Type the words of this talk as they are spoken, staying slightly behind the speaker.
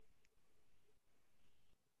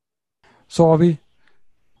So, Avi,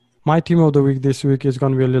 my team of the week this week is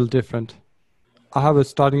going to be a little different. I have a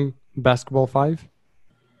starting basketball five,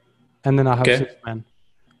 and then I have Okay. six man.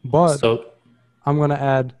 But So I'm going to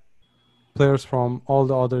add players from all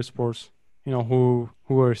the other sports, who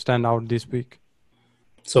are stand out this week.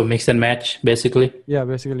 so mix and match basically. Yeah,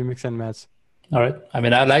 basically mix and match. All right. I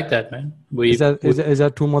mean, I like that, man. Is We, that we is that, is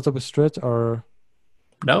that too much of a stretch or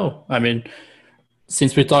no. I mean,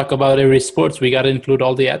 since we talk about every sports, we got to include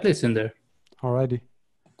all the athletes in there. alrighty?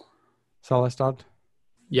 Shall I start?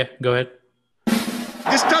 Yeah, go ahead.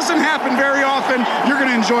 This doesn't happen very often. You're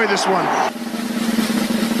going to enjoy this one.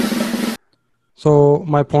 So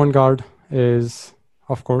my point guard is,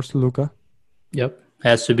 of course, Luca, Yep,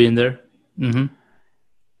 has to be in there. Mm-hmm.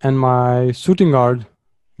 and my shooting guard,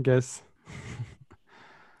 guess.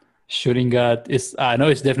 Shooting guard is, I know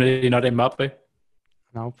it's definitely not Mbappe.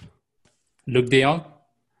 Nope. Luke De Jong.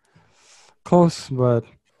 Close, but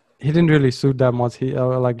he didn't really shoot that much.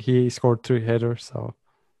 He scored 3 headers. So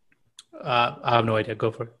I have no idea. Go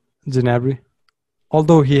for it. Gnabry,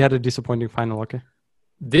 although he had a disappointing final. Okay.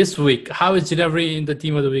 This week, how is Ginevri in the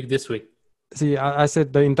team of the week this week? See, I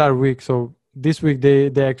said the entire week. So this week they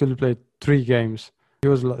actually played 3 games. He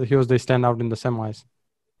was the standout in the semis.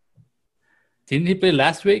 Didn't he play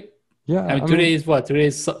last week? Yeah, I mean, I today mean is what? Today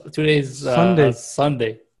is Sunday,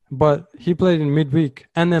 Sunday. but he played in midweek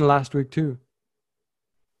and then last week too.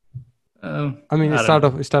 I mean, I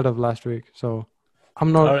don't know. start of last week. So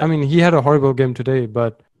I'm All not. I right. mean, he had a horrible game today,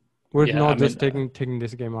 but we're Yeah, I not mean, just taking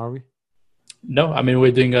this game, are we? no, I mean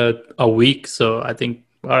we're doing a week, so I think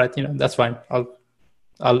all right, that's fine.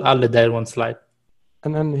 I'll let that one slide.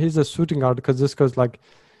 And then he's a shooting guard because like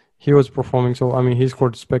he was performing. So I mean, he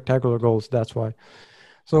scored spectacular goals. That's why.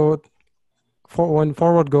 So when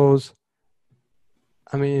forward goes,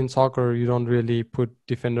 I mean, in soccer you don't really put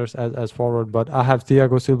defenders as forward, but I have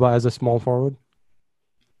Thiago Silva as a small forward.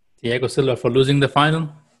 Diego Silva for losing the final.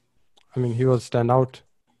 I mean, he was standout.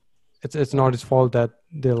 It's not his fault that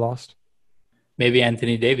they lost. Maybe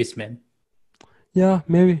Anthony Davis, man, Yeah,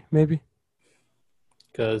 maybe.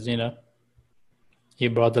 because he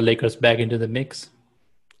brought the Lakers back into the mix.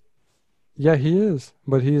 Yeah, he is,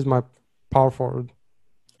 but he is my power forward.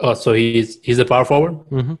 Oh, so he's a power forward.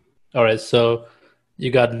 Mm-hmm. All right, so you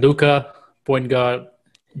got Luca, point guard,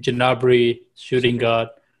 Gnabry, shooting guard,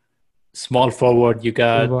 small forward. You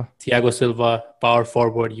got Silva. Thiago Silva, power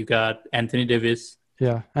forward. You got Anthony Davis,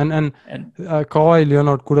 Yeah, and and Kawhi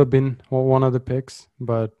Leonard could have been one of the picks,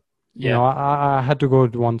 but yeah, I had to go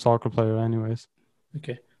with one soccer player anyways.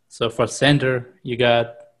 okay. So for center, you got.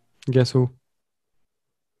 Guess who?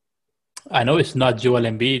 I know it's not Joel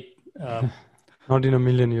Embiid. Not in a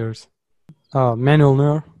million years. Manuel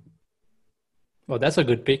Neuer. Well, that's a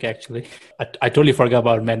good pick, actually. I totally forgot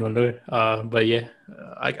about Manuel Neuer. But yeah,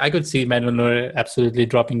 I could see Manuel Neuer absolutely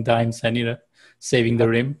dropping dimes and saving the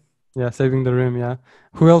rim. Yeah, saving the rim. Yeah.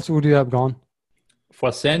 Who else would you have gone?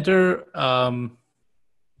 For center,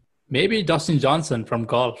 maybe Dustin Johnson from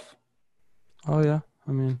golf, Oh yeah,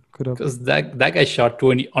 I mean could have. because that guy shot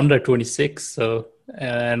 20 under 26, so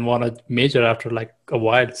and won a major after like a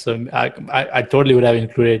while. So I totally would have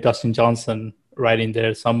included Dustin Johnson right in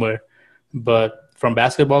there somewhere. But from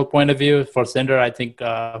basketball point of view, for center, I think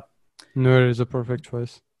Neuer is a perfect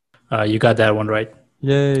choice. you got that one right.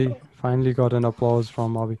 Yay! Finally got an applause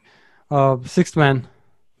from Bobby. Sixth man.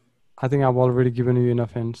 I think I've already given you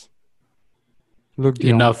enough hints. Luke De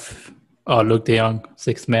Jong. Enough. Oh, Luke De Jong,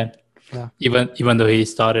 sixth man. Yeah. Even though he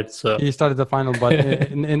started, so He started the final, but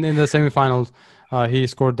in the semifinals, he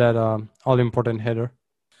scored that all-important header.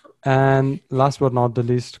 And last but not the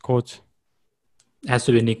least, coach. has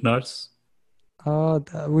to be Nick Nurse.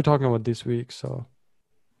 We're talking about this week, so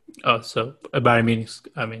Oh, so Bayern Munich.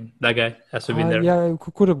 I mean, that guy has to be there. yeah, I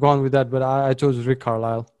could have gone with that, but I chose Rick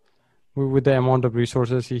Carlisle with the amount of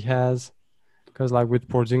resources he has, because like with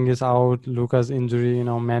Porzingis out, Luka's injury,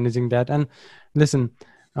 managing that. And listen,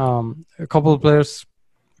 a couple of players,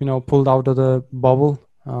 pulled out of the bubble.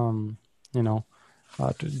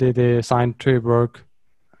 They signed Trey Burke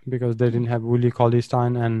because they didn't have Willie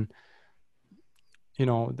Cauley-Stein, and they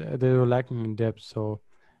were lacking in depth. So,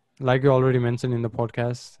 like you already mentioned in the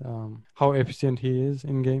podcast, how efficient he is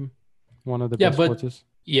in game, one of the Yeah, best but coaches.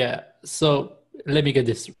 yeah. So let me get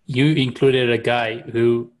this. You included a guy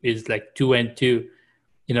who is like 2-2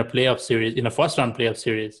 in a playoff series, in a first round playoff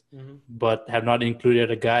series, but have not included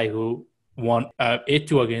a guy who won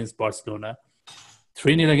 8-2 against Barcelona,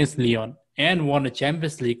 3-0 against Lyon, and won a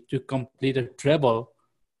Champions League to complete a treble,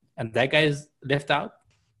 and that guy is left out.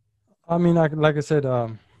 I mean, like I said,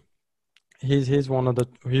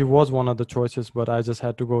 he was one of the choices, but I just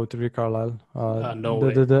had to go with Rick Carlisle. No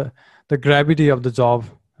way. The gravity of the job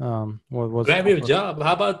was Gravity of tougher. job.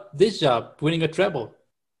 How about this job, winning a treble?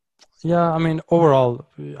 Yeah, I mean, overall,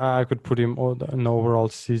 I could put him in the overall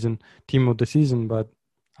season team of the season, but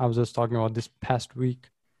I was just talking about this past week.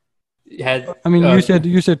 Had I mean,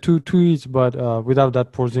 you said two each, but without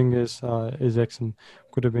that Porzingis, ejection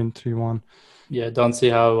could have been 3-1. yeah, don't see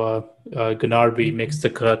how Gnarby makes the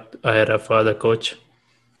cut ahead of the coach.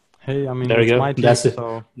 Hey, I mean, There we it's go. my team,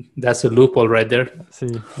 so That's a loophole right there.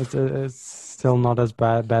 see, it's still not as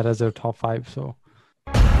bad as their top 5. So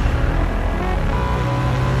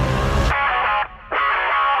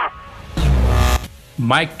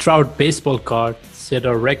Mike Trout baseball card set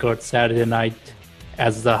a record Saturday night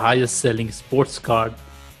as the highest selling sports card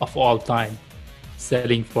of all time,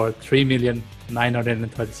 selling for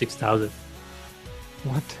 3,936,000.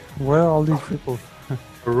 what? Where are all these people?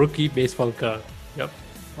 Rookie baseball card. Yep.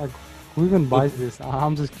 Like, who even buys this?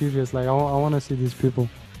 I'm just curious. Like, I want to see these people.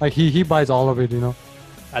 Like, he buys all of it, you know.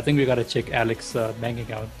 I think we gotta check Alex's bank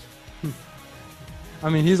account. I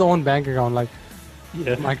mean, his own bank account, like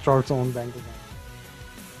Yeah. Mike Trout's own bank account.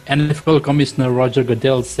 NFL Commissioner Roger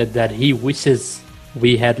Goodell said that he wishes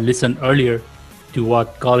we had listened earlier to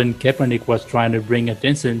what Colin Kaepernick was trying to bring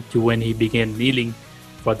attention to when he began kneeling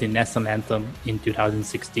for the national anthem in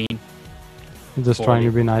 2016. He's just trying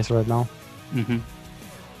to be nice right now. Mm-hmm.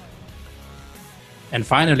 And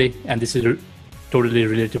finally, and this is totally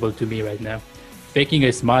relatable to me right now, faking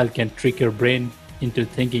a smile can trick your brain into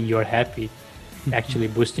thinking you're happy, actually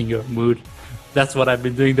boosting your mood. That's what I've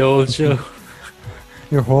been doing the whole show.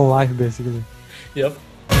 Your whole life, basically. Yep.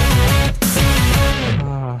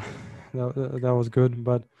 That was good,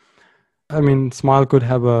 but I mean, smile could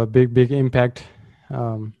have a big impact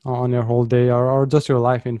on your whole day or just your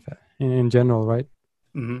life in general, right?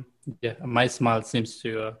 Mm-hmm. Yeah, my smile seems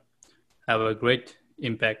to have a great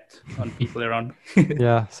impact on people around.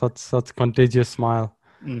 Yeah, such contagious smile.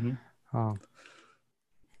 Mm-hmm.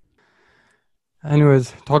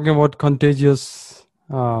 Anyways, talking about contagious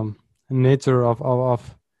nature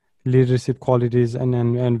of leadership qualities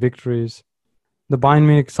and victories, the Bayern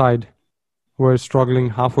Munich side were struggling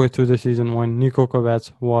halfway through the season when Niko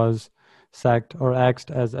Kovac was sacked or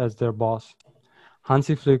axed as their boss.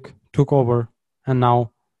 Hansi Flick took over, and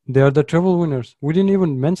now they are the treble winners. We didn't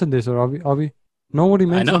even mention this, or Avi? Nobody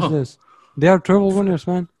mentions this. They are treble winners,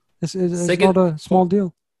 man. It's not a small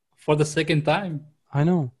deal. For the second time. I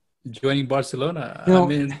know. Joining Barcelona. You know, I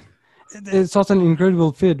mean, it's such an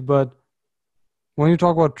incredible fit, but when you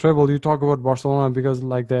talk about treble, you talk about Barcelona because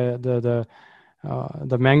like the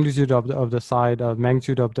magnitude of the side,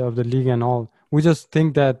 magnitude of the league and all. We just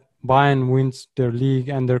think that Bayern wins their league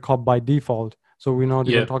and their cup by default. So we're not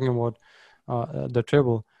even talking about the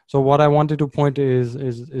treble. So what I wanted to point is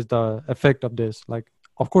the effect of this. Like,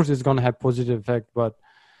 of course, it's going to have positive effect, but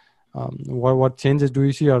what changes do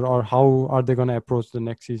you see, or how are they going to approach the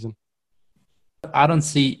next season? I don't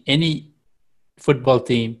see any football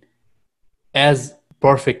team as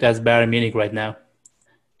perfect as Bayern Munich right now.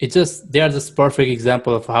 They are just perfect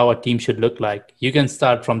example of how a team should look like. You can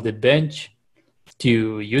start from the bench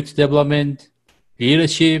to youth development,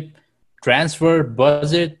 leadership, transfer,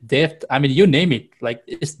 budget, depth. I mean, you name it. Like,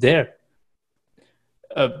 it's there.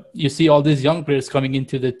 You see all these young players coming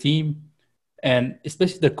into the team, and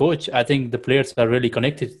especially the coach. I think the players are really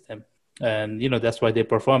connected to them, and that's why they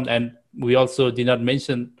performed. And we also did not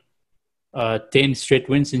mention 10 straight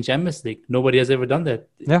wins in Champions League. Nobody has ever done that.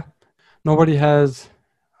 Yeah, nobody has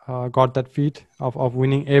got that feat of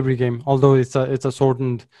winning every game. Although it's a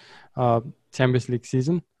shortened Champions League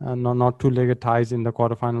season, and not two-legged ties in the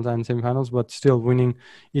quarterfinals and semifinals, but still winning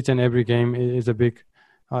each and every game is a big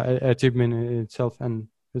achievement in itself, and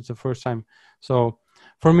it's the first time. So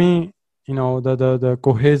for me, the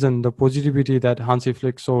cohesion, the positivity that Hansi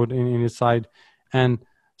Flick showed in his side, and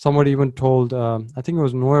somebody even told, I think it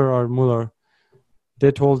was Neuer or Müller,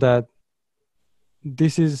 they told that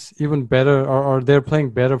this is even better, or they're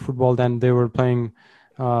playing better football than they were playing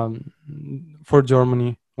for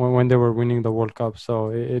Germany when they were winning the World Cup.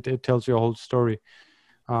 So it tells you a whole story.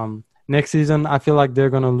 Next season, I feel like they're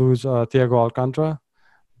going to lose Thiago Alcantara.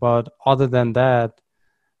 But other than that,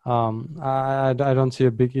 I don't see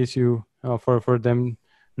a big issue for them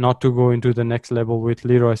not to go into the next level with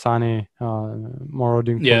Leroy Sané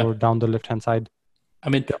marauding forward down the left-hand side. I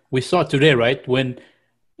mean, we saw today, right? When,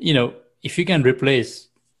 if you can replace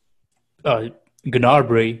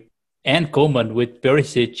Gnabry and Coman with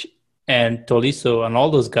Perisic and Tolisso and all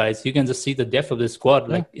those guys, you can just see the depth of the squad.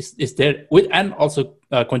 Like, it's there. And also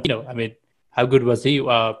Coutinho. I mean, how good was he?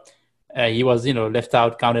 He was, left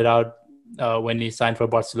out, counted out when he signed for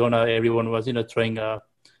Barcelona, everyone was, throwing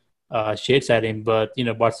shades at him. But,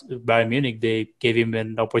 Bayern Munich, they gave him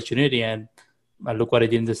an opportunity, and look what he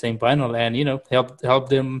did in the semi-final, and, helped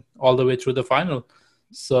them all the way through the final.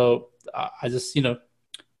 So I just,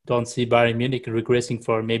 don't see Bayern Munich regressing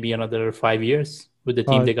for maybe another 5 years with the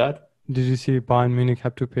team they got. Did you see Bayern Munich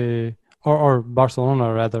have to pay, or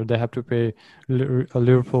Barcelona rather, they have to pay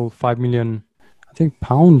Liverpool 5 million, I think,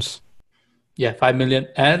 pounds. Yeah, 5 million.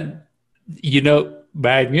 And,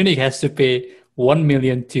 Bayern Munich has to pay 1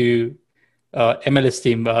 million to MLS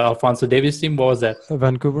team, Alphonso Davies team. What was that?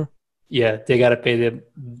 Vancouver. Yeah, they gotta pay them.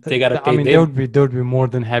 They gotta pay them. They would be more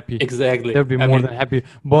than happy. Exactly. They would be more than happy.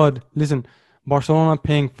 But listen, Barcelona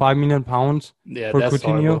paying 5 million pounds for that's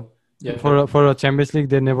Coutinho yeah. for a Champions League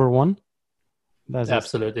they never won. That's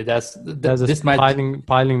absolutely. That's just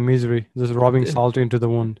piling misery, just rubbing salt into the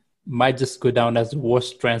wound. Might just go down as the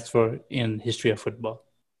worst transfer in history of football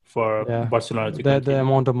for Barcelona to the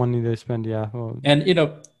amount of money they spend. And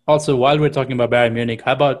also while we're talking about Bayern Munich,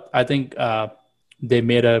 how about I think they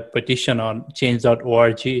made a petition on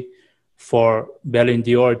change.org for Ballon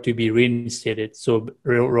d'Or to be reinstated, so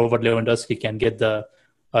Robert Lewandowski can get the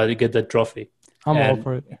trophy. I'm all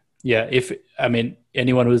for it. Yeah,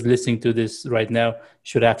 anyone who's listening to this right now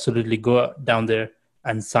should absolutely go down there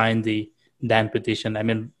and sign the damn petition.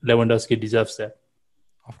 Lewandowski deserves that.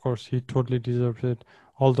 Of course, he totally deserves it.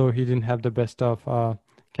 Although he didn't have the best of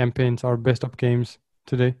campaigns or best of games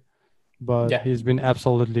today, but he's been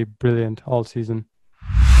absolutely brilliant all season.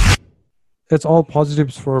 It's all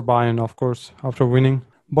positives for Bayern, of course, after winning.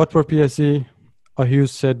 But for PSG, a huge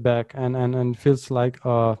setback and feels like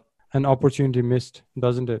an opportunity missed,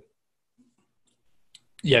 doesn't it?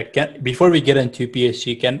 Yeah. Before we get into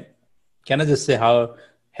PSG, can I just say how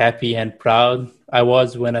happy and proud I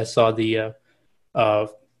was when I saw the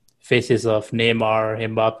faces of Neymar,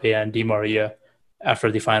 Mbappe, and Di Maria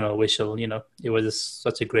after the final whistle. It was just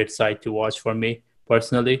such a great sight to watch for me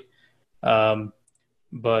personally.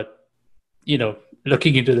 But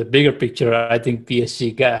looking into the bigger picture, I think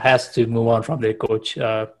PSG has to move on from their coach.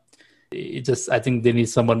 I think they need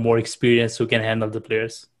someone more experienced who can handle the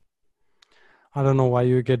players. I don't know why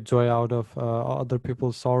you get joy out of other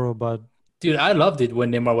people's sorrow, but dude, I loved it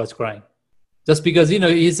when Neymar was crying, just because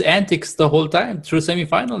his antics the whole time through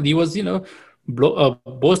semi-final. He was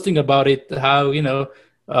boasting about it, how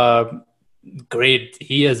great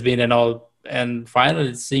he has been and all, and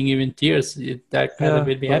finally seeing him in tears, that kind of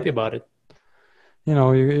made me happy about it.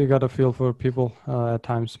 You got to feel for people at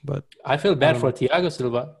times, but I feel bad for Thiago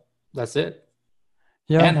Silva. That's it.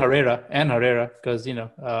 Yeah, and Herrera, because he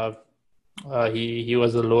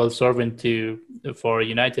was a loyal servant for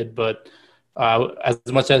United, but as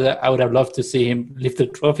much as I would have loved to see him lift the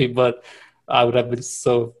trophy, but I would have been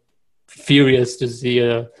so furious to see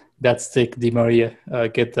that stick Di Maria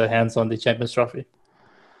get the hands on the Champions Trophy.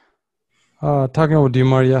 Talking about Di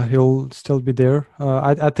Maria, he'll still be there.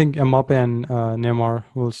 I think Mbappe and Neymar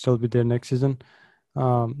will still be there next season.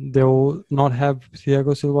 They will not have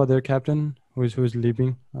Thiago Silva, their captain, who is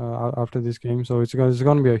leaving after this game. So it's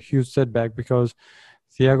going to be a huge setback because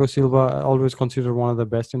Thiago Silva, always considered one of the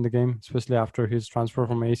best in the game, especially after his transfer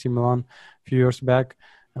from AC Milan a few years back.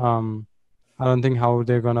 I don't think how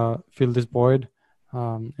they're going to fill this void.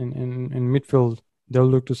 In midfield, they'll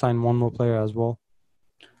look to sign one more player as well.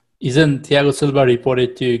 Isn't Thiago Silva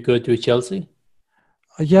reported to go to Chelsea?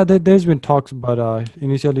 Yeah, there's been talks, but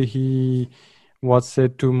initially he was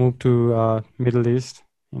said to move to Middle East.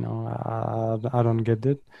 I don't get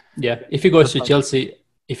it. Yeah, if he goes to Chelsea,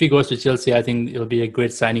 I think it'll be a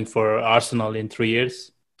great signing for Arsenal in 3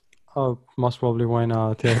 years. Oh, most probably when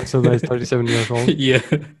Thiago Silva is 37 years old. Yeah.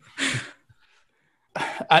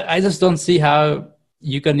 I just don't see how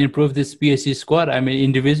you can improve this PSG squad.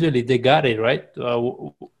 Individually, they got it, right?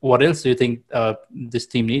 What else do you think this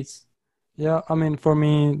team needs? Yeah, for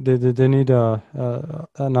me, they need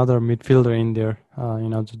another midfielder in there,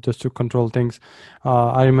 just to control things.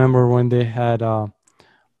 I remember when they had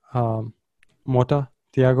Thiago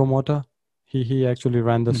Motta. He actually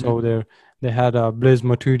ran the show there. They had Blaise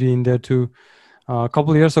Matuidi in there too. A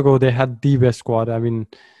couple of years ago, they had the best squad.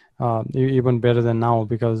 Even better than now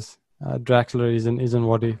because Draxler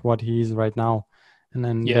isn't what he is right now, and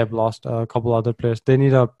then they've lost a couple other players. They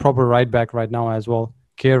need a proper right back right now as well.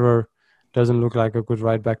 Kehrer doesn't look like a good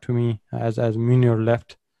right back to me as Munir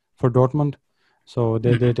left for Dortmund, so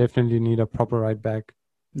they definitely need a proper right back.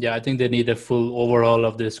 Yeah, I think they need a full overhaul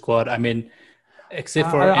of the squad.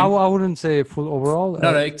 Except for I wouldn't say full overall.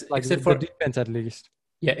 No, except for the defense at least.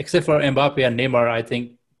 Yeah, except for Mbappe and Neymar, I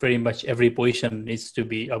think pretty much every position needs to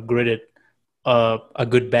be upgraded. a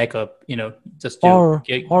good backup, just to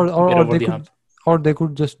get over the hump. Or they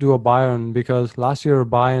could just do a Bayern, because last year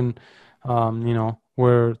Bayern,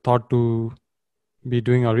 were thought to be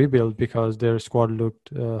doing a rebuild because their squad looked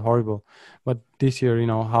horrible. But this year,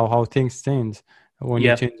 how things change when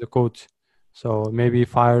you change the coach. So maybe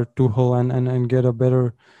fire Tuchel and get a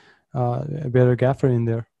better gaffer in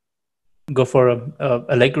there. Go for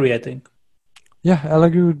Allegri, I think. Yeah,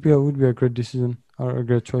 Allegri would be a great decision, or a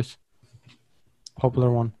great choice.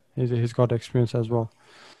 Popular one. He's got experience as well.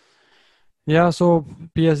 Yeah, so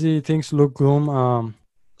PSG things look gloom.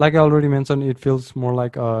 Like I already mentioned, it feels more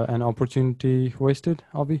like an opportunity wasted,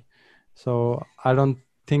 Avi. So I don't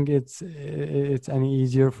think it's any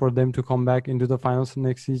easier for them to come back into the finals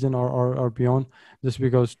next season or beyond, just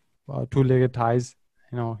because two-legged ties,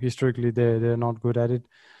 historically they're not good at it.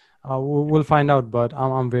 We'll find out, but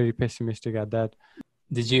I'm very pessimistic at that.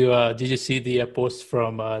 Did you see the post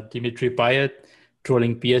from Dimitri Payet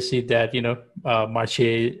trolling PSG that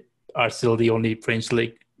Marseille are still the only French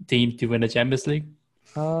league team to win a Champions League?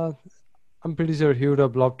 I'm pretty sure he would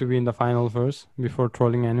have loved to be in the final first before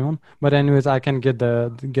trolling anyone. But anyways, I can get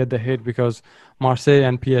the hate because Marseille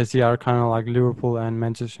and PSG are kind of like Liverpool and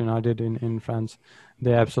Manchester United in France.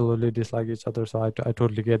 They absolutely dislike each other, so I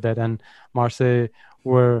totally get that. And I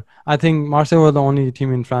think Marseille were the only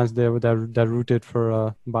team in France that rooted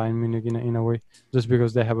for Bayern Munich in a way, just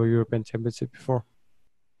because they have a European Championship before.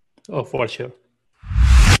 Oh, for sure.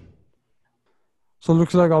 So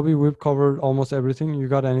looks like we've covered almost everything. You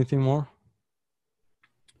got anything more?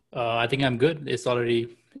 I think I'm good. It's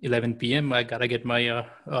already 11 p.m. I gotta get my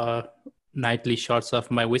nightly shots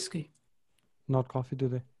of my whiskey. Not coffee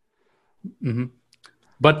today. Mm-hmm.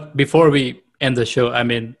 But before we end the show,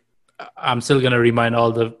 I'm still gonna remind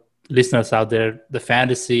all the listeners out there: the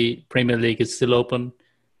Fantasy Premier League is still open.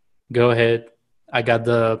 Go ahead. I got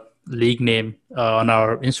the league name on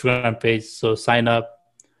our Instagram page, so sign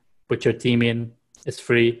up, put your team in. It's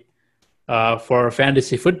free. For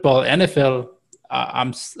fantasy football, NFL.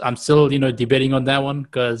 I'm still debating on that one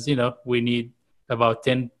because we need about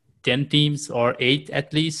 10 teams or 8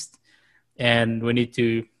 at least, and we need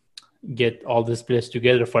to get all these players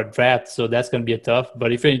together for draft. So that's going to be tough.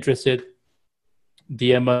 But if you're interested,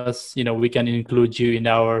 DM us. We can include you in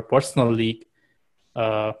our personal league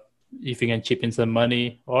if you can chip in some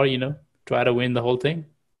money or try to win the whole thing.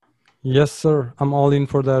 Yes, sir. I'm all in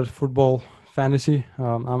for that football fantasy.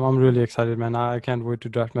 I'm really excited, man. I can't wait to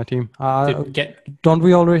draft my team. Don't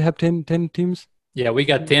we already have 10 teams? Yeah, we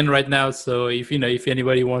got 10 right now. So if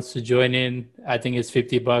anybody wants to join in, I think it's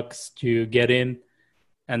 $50 to get in,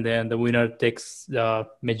 and then the winner takes the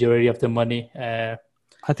majority of the money. I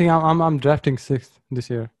think I'm drafting 6th this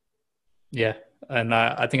year. Yeah, and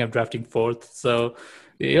I think I'm drafting 4th. So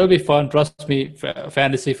it'll be fun. Trust me,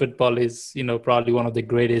 fantasy football is probably one of the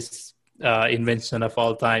greatest invention of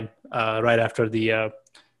all time, right after the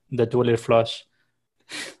toilet flush.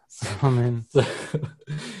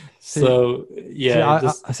 So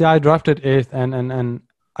yeah. I drafted 8th and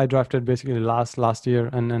I drafted basically last year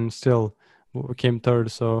and still came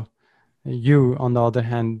 3rd. So you, on the other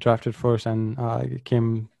hand, drafted 1st and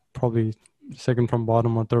came probably 2nd from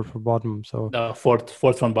bottom or 3rd from bottom. So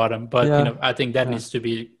fourth from bottom. But I think that needs to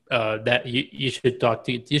be that you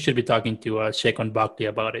should be talking to Sheikon Bakti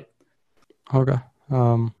about it. Okay.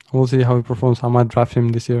 We'll see how he performs. I might draft him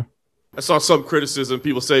this year. I saw some criticism.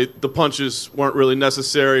 People say the punches weren't really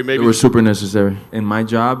necessary. Maybe they were super necessary. And my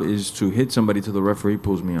job is to hit somebody till the referee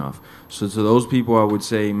pulls me off. So to those people, I would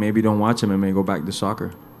say maybe don't watch him and may go back to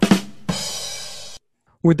soccer.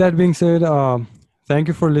 With that being said, thank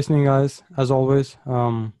you for listening, guys. As always,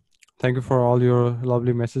 thank you for all your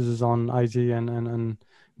lovely messages on IG and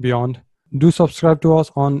beyond. Do subscribe to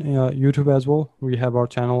us on YouTube as well. We have our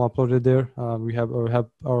channel uploaded there. We have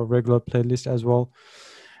our regular playlist as well.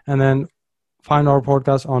 And then find our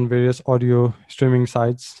podcast on various audio streaming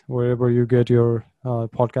sites, wherever you get your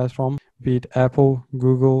podcast from, be it Apple,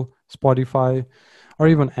 Google, Spotify, or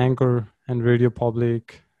even Anchor and Radio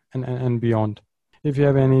Public and beyond. If you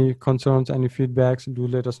have any concerns, any feedbacks, do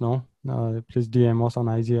let us know. Please DM us on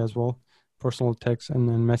IG as well. Personal texts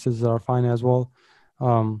and messages are fine as well.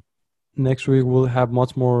 Next week, we'll have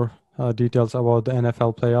much more details about the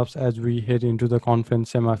NFL playoffs as we head into the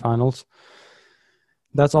conference semifinals.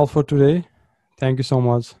 That's all for today. Thank you so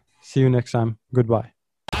much. See you next time. Goodbye.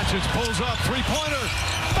 Pulls up,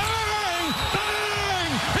 three-pointer.